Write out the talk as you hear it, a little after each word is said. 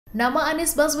Nama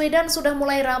Anies Baswedan sudah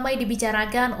mulai ramai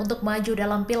dibicarakan untuk maju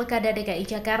dalam Pilkada DKI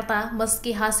Jakarta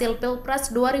meski hasil Pilpres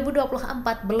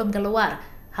 2024 belum keluar.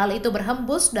 Hal itu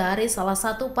berhembus dari salah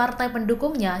satu partai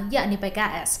pendukungnya, yakni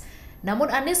PKS.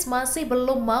 Namun Anies masih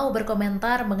belum mau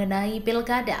berkomentar mengenai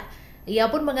Pilkada.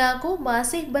 Ia pun mengaku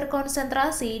masih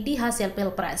berkonsentrasi di hasil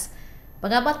Pilpres.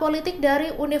 Pengamat politik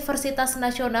dari Universitas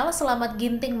Nasional Selamat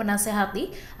Ginting menasehati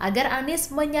agar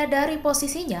Anies menyadari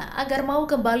posisinya agar mau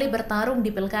kembali bertarung di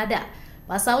Pilkada.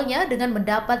 Pasalnya, dengan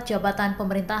mendapat jabatan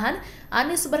pemerintahan,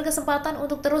 Anies berkesempatan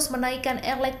untuk terus menaikkan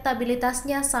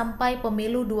elektabilitasnya sampai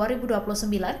Pemilu 2029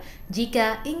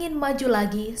 jika ingin maju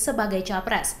lagi sebagai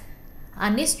Capres.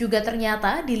 Anies juga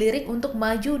ternyata dilirik untuk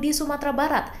maju di Sumatera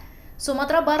Barat.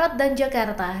 Sumatera Barat dan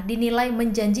Jakarta dinilai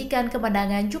menjanjikan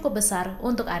kemenangan cukup besar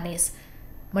untuk Anies.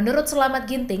 Menurut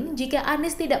Selamat Ginting, jika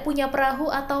Anies tidak punya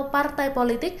perahu atau partai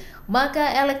politik,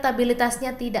 maka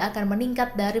elektabilitasnya tidak akan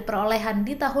meningkat dari perolehan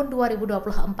di tahun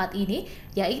 2024 ini,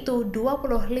 yaitu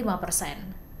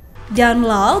 25%.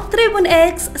 Download Tribun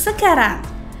X sekarang,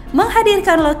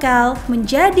 menghadirkan lokal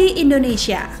menjadi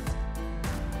Indonesia.